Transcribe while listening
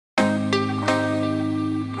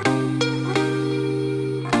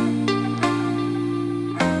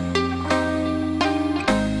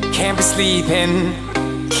can't be sleeping,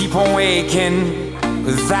 keep on waking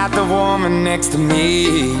without the woman next to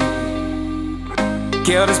me.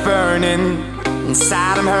 Guilt is burning,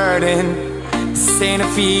 inside I'm hurting. This ain't a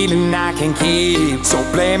feeling I can keep. So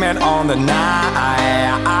blame it on the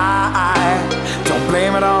night. Don't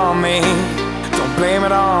blame it on me. Don't blame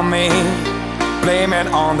it on me. Blame it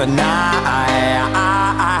on the night.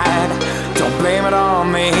 Don't blame it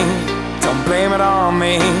on me. Don't blame it on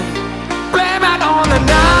me. Blame it on the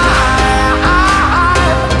night.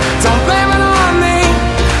 Don't blame it on me.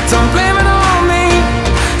 Don't blame it on me.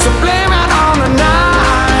 So blame it on the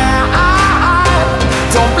night.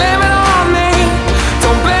 Don't blame it on me.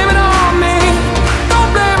 Don't blame it on me. Don't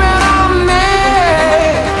blame it on me.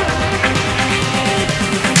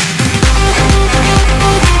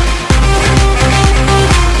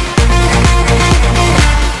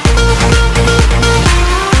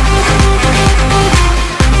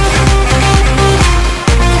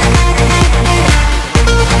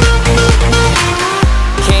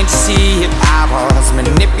 Can't you see it? I was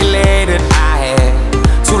manipulated. I had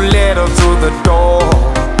too little through the door.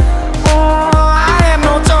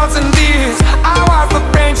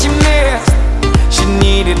 She missed. She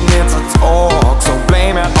needed me to talk. So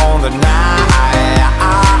blame it on the night.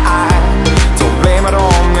 Don't blame it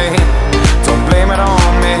on me. Don't blame it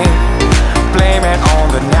on me. Blame it on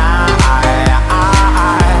the night.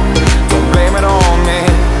 Don't blame it on me.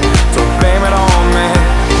 Don't blame it on me.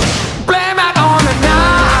 Blame it on the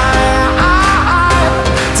night.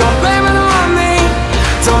 Don't blame it on me.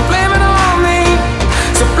 Don't blame it on me.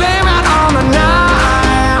 So blame it on the night.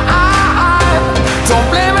 Don't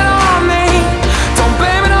blame it on me. Don't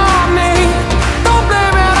blame it on me. Don't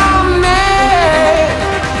blame it on me.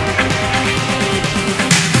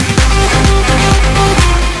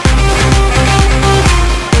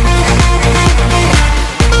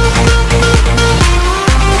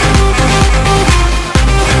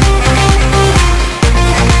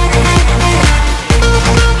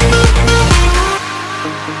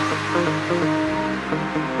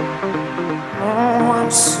 Oh,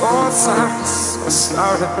 I'm so sorry, so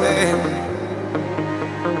sorry, baby.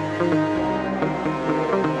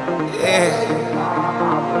 Yeah.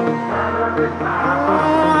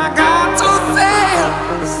 Oh, I got to say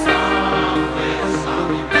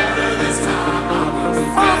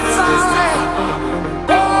I'm sorry.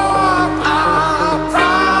 Oh, I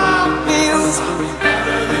promise.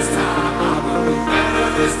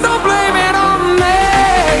 Don't blame it on me.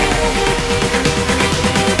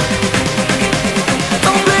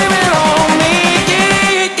 Don't blame it on me.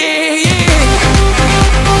 Yeah, yeah, yeah.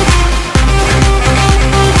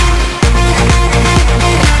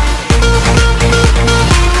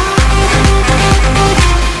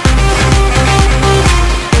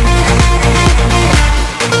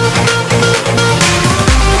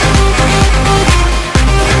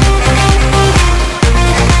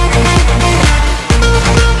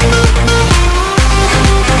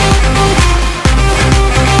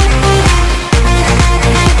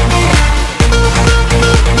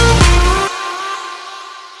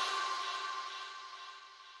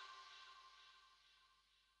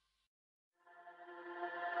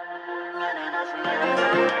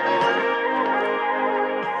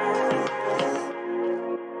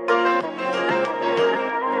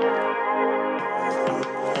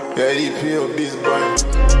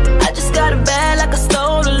 I just got a bag like I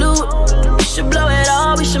stole the loot. We should blow it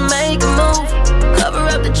all, we should make a move. Cover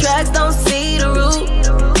up the tracks, don't see the root.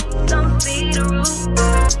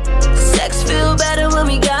 Sex feel better when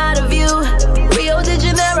we got a view. Rio de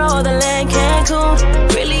Janeiro, the land Cancun.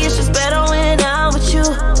 Really it's just better when I'm with you.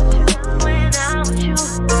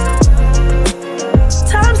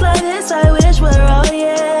 Times like this I wish were all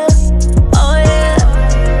yeah. Oh yeah.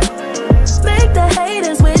 Make the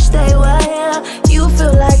haters wish they were here. You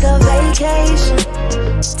feel like a vacation.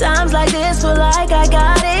 Times like this feel like I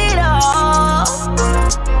got it all.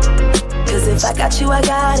 Cause if I got you, I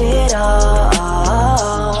got it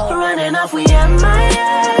all. Running off, we MIA.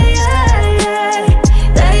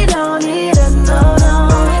 They don't need a no.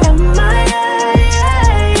 MIA.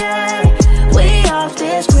 We off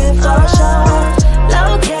this grid for sure.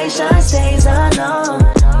 Location stays unknown.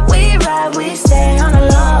 We ride, we stay on the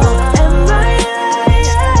low. MIA.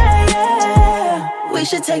 We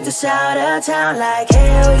should take this out of town like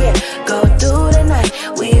hell yeah. Go through the night,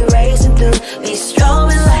 we racing through these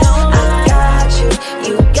strobing lights. I got you,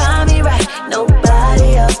 you got me right.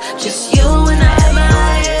 Nobody else, just you and I.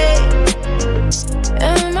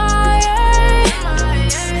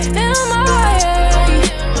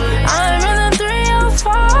 I'm in the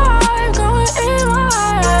 305, going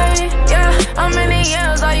MIA. Yeah, how many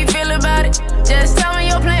years, how you feel about it? Just tell me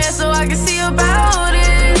your plan so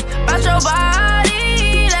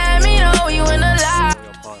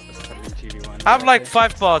I have like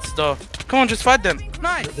 5 bots though. Come on, just fight them.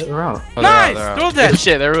 Nice. They're out. Oh, Nice. they're They're all dead.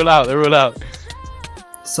 Shit, they're all out. They're all out.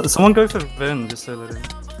 So, someone go for Vin, just so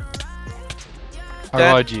that. I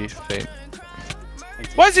Dead. ride you, Fate.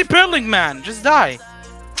 Why is he pearling, man? Just die.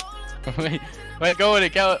 wait, go on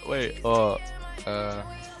it, go. Wait, oh, yeah.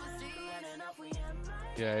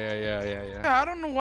 Yeah, I don't know why.